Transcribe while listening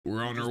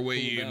We're on our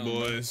way in, down,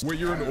 boys. Wait,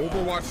 you're an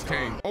Overwatch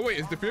tank. Oh wait,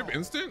 is the fib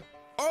instant?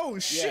 Oh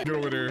shit! Yeah. Get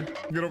over there.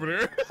 Get over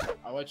there.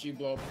 I'll let you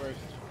blow up first.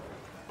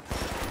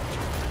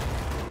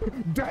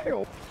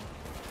 Damn.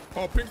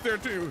 Oh, Pink's there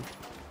too.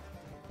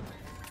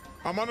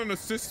 I'm on an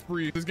assist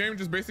spree. This game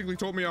just basically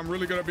told me I'm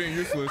really good at being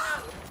useless.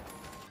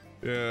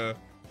 Yeah.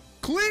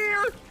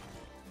 Clear.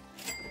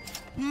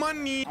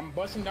 Money. I'm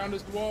busting down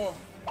this wall.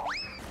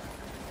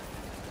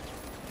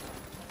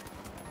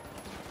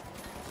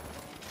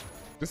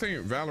 This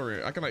ain't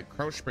Valorant. I can like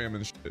crouch spam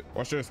and shit.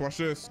 Watch this. Watch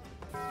this.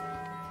 I'm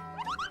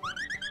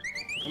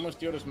gonna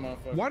steal this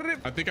motherfucker. Why did it?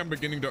 I think I'm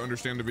beginning to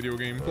understand the video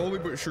game. Slowly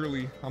but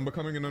surely, I'm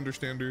becoming an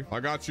understander. I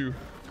got you.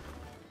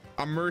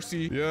 I'm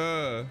Mercy.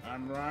 Yeah.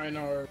 I'm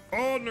Reinhardt.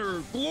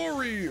 Honor,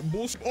 glory,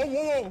 bullshit. Oh,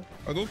 whoa, whoa.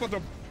 Are those about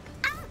to...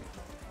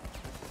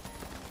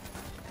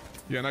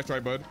 Yeah, nice try,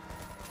 bud.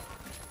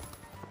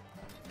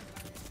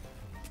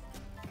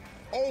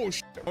 Oh,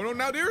 shit. Oh, no,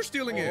 now they're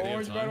stealing it.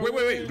 Orange Wait, battle Wait,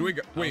 wait, wait. win. Do we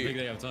got... I don't think Wait.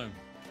 they have time.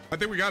 I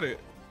think we got it.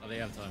 Oh, they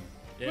have time.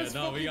 Yeah, Let's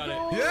no, we got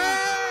fucking it. go.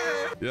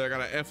 Yeah. Yeah, I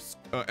got an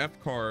F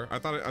car. I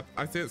thought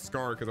I said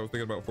Scar because I was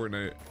thinking about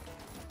Fortnite.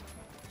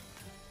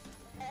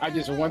 I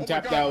just Oh one my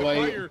tapped God, out the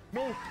late. fire.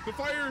 No, the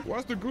fire. Why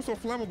is the goose so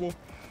flammable?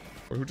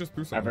 Wait, who just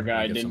threw I something? forgot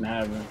I Get didn't some.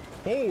 have it.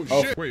 Oh,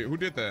 Oh. shit. Wait, who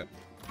did that?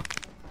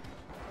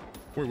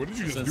 Wait, what did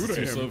you just Since do it's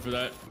to too slow him? for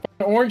that.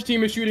 The orange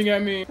team is shooting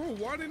at me. Bro,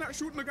 why are they not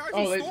shooting the guys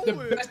Oh, who it's stole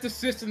the it? best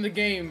assist in the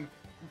game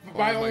Oh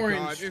by my orange.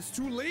 God, it's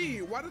too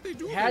late. Why did they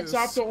do Hats this?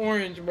 off to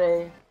orange,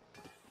 bro.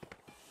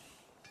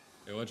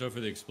 Hey, watch out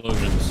for the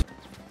explosions.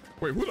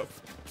 Wait, who the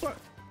what?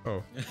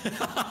 Oh,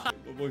 My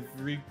boy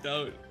freaked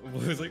out. My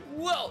boy was like,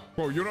 whoa!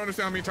 bro, you don't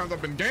understand how many times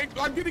I've been ganked.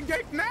 I'm getting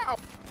ganked now.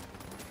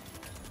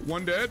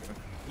 One dead.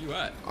 Where you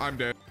at? I'm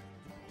dead.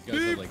 You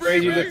guys have, like,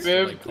 Crazy the strikes,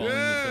 fib. like, calling each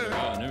other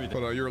out and everything.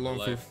 Hold on, you're alone,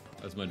 Life.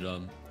 Foof. That's my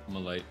job. I'm a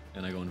light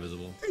and I go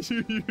invisible.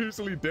 You're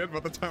usually dead by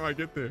the time I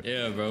get there.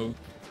 Yeah, bro.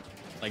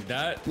 Like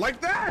that. Like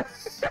that.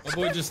 My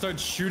boy just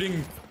starts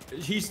shooting.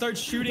 He starts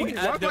shooting Wait,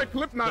 why at is my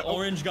clip not- the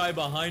orange guy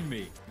behind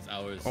me. It's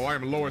ours. Oh, I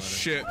am low as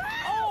shit.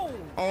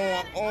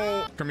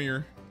 Oh, come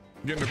here.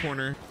 Get in the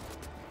corner.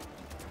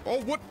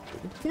 Oh, what?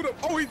 Who the?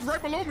 Oh, he's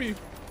right below me.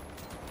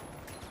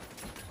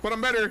 But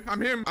I'm better.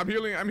 I'm him. I'm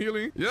healing. I'm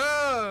healing.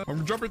 Yeah.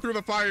 I'm jumping through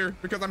the fire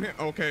because I'm him.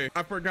 Okay.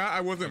 I forgot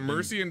I wasn't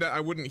Mercy and that I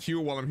wouldn't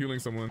heal while I'm healing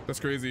someone. That's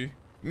crazy.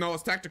 No,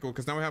 it's tactical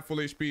because now I have full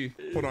HP.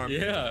 Hold on.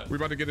 Yeah. We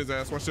about to get his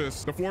ass. Watch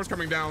this. The floor's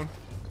coming down.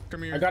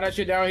 Come here. I got that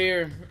shit down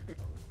here.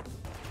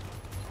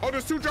 Oh,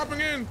 there's two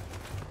dropping in.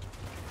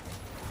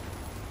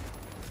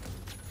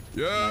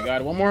 Yeah. I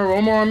got one more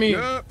on me.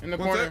 Yeah. In the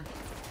One corner. sec.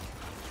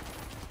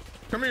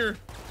 Come here.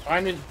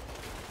 Find it.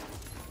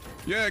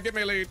 Yeah, get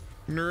meleeed,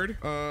 nerd.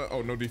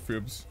 Oh, no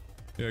defibs.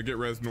 Yeah, get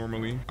res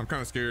normally. I'm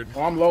kind of scared.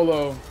 Oh, I'm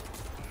low.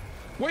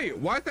 Wait,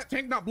 why is that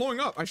tank not blowing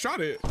up? I shot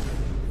it.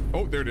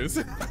 Oh, there it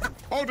is.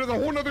 Oh, there's a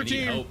whole nother I need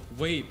team. help.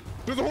 Wait.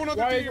 There's a whole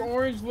nother Why is team.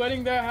 orange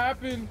letting that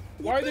happen?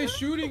 Why are they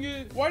shooting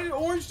it? Why did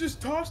orange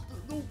just toss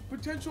the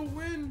potential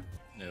win?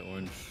 Yeah,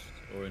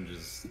 orange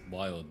is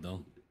wild,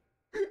 no?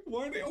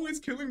 Why are they always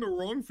killing the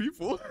wrong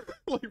people?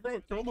 Like, bro,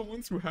 kill the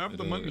ones who have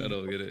the money. I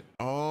don't get it.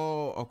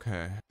 Oh,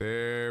 okay.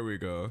 There we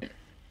go.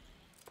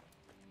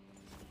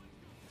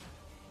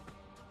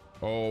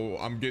 Oh,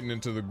 I'm getting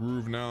into the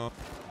groove now.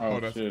 Oh,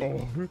 that's shit.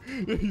 oh,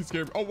 he's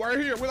scared. Oh, right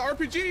here with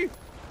RPG.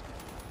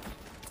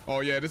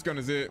 Oh yeah, this gun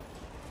is it.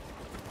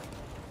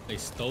 They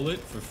stole it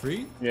for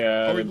free?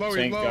 Yeah, Oh, the he's low, he's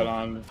tank low. got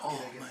on.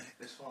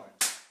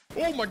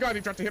 Oh my God,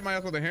 he tried to hit my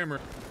ass with a hammer.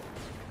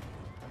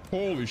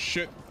 Holy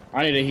shit.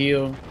 I need a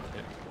heal.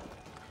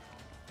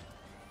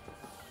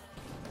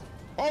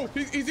 Oh,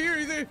 he's here,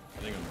 he's here.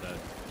 I think I'm dead.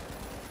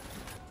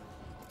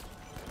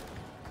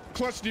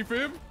 Clutch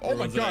defib. Oh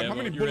my Everyone's out God, of how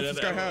ammo. many You're bullets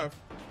this out guy of ammo. have?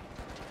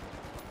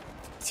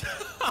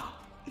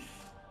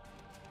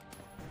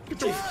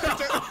 Get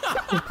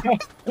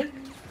your-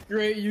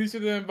 Great use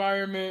of the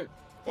environment.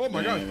 Oh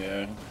my God.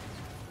 Yeah.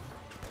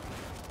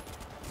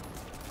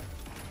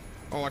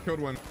 Oh, I killed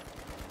one.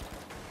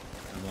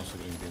 I'm also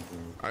getting game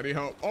for I need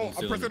help. Oh, I'm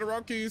stealing pressing it. the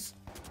wrong keys.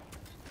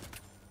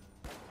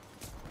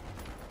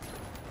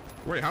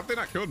 Wait, how have they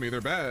not killed me? They're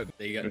bad.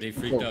 They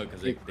freaked out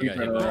because they got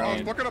hit Oh, by I a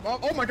was grenade. fucking up.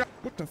 Oh my God.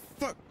 What the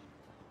fuck?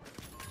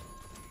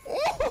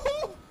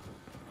 Oh!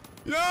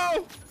 Yo!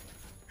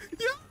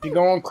 Yo! He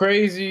going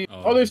crazy.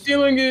 Oh. Oh, they're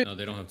stealing it. No,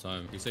 they don't have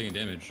time. He's taking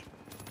damage.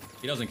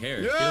 He doesn't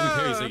care. Yeah! He doesn't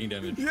care he's taking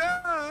damage.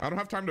 Yeah! I don't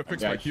have time to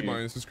fix my got you.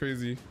 keybinds. This is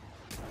crazy.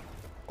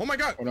 Oh my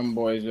God. Where them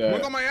boys One's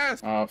at? on my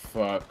ass. Oh,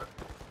 fuck.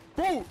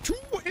 Bro, two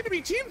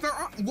enemy teams are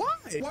on. Why?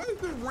 Why is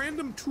there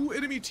random two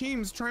enemy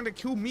teams trying to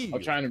kill me?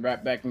 I'm trying to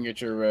wrap back and get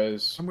your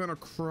res. I'm gonna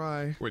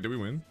cry. Wait, did we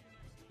win?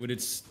 But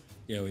it's...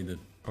 Yeah, we did.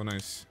 Oh,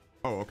 nice.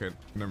 Oh, okay.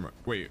 Never mind.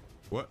 Wait,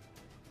 what?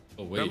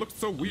 Oh, wait. That looks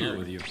so I'm not weird.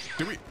 with you.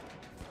 Did we?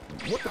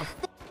 What the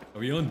fuck? Are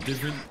we on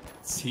different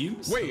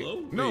teams? Wait,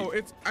 Hello? no, Wait.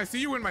 it's. I see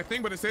you in my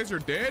thing, but it says you're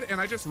dead,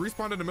 and I just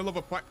respawned in the middle of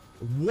a fight.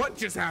 What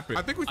just happened?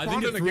 I think we I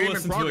spawned think in it a threw game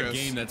us in into progress. a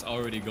game that's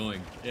already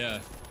going. Yeah.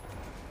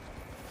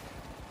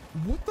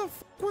 What the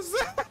fuck was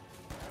that?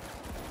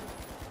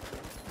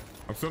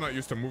 I'm still not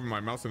used to moving my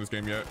mouse in this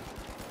game yet.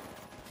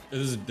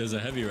 There's a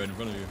heavy right in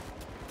front of you.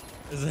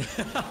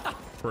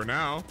 For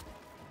now.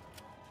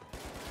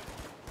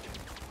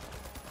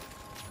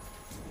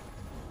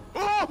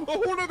 Oh, a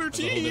whole other It's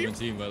a whole team. different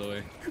team, by the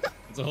way.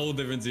 It's a whole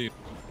different team.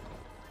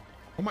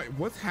 Oh my,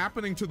 what's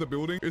happening to the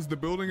building? Is the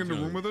building in the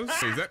room with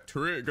us? Is that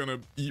turret gonna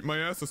eat my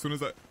ass as soon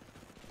as I...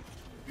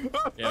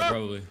 Yeah,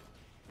 probably.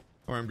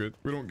 Oh, I'm good.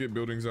 We don't get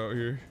buildings out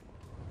here.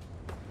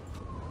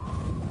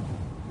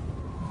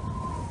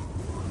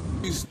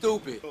 You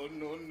stupid.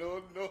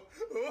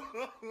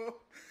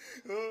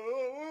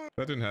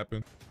 That didn't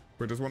happen.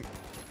 Wait, there's one.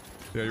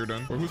 Yeah, you're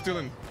done. Wait, who's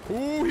stealing?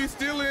 Ooh, he's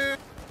stealing.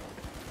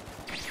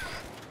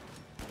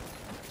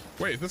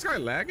 Wait, is this guy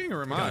lagging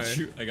or am I?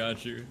 I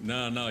got you.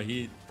 No,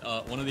 he,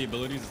 one of the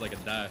abilities is like a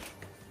dash.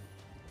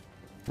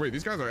 Wait,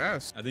 these guys are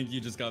ass. I think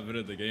you just got rid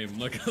of the game, I'm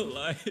not gonna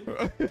lie.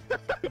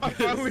 I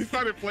finally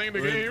started playing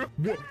the game.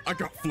 Whoa, I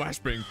got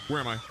flashbang.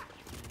 Where am I?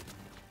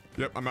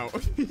 Yep, I'm out.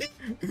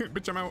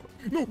 Bitch, I'm out.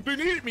 No, they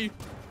needed me.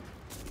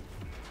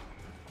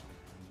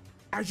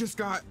 I just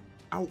got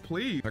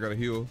outplayed. I gotta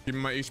heal. Give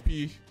me my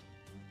HP.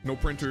 No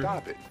printer.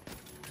 Stop it.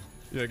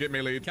 Yeah, get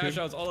meleeed. Cash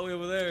out's all the way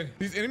over there.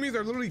 These enemies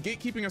are literally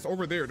gatekeeping us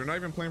over there. They're not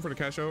even playing for the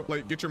cash out.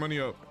 Like, get your money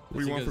up.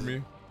 What do you want from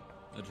me?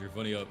 That's your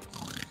funny up.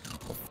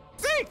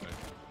 Sick!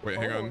 Wait,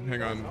 hang on,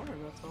 hang on.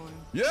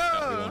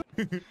 Yeah!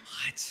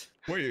 What?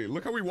 Wait,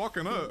 look how we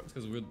walking up.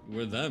 Because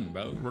we're them,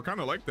 bro. We're kind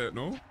of like that,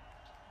 no?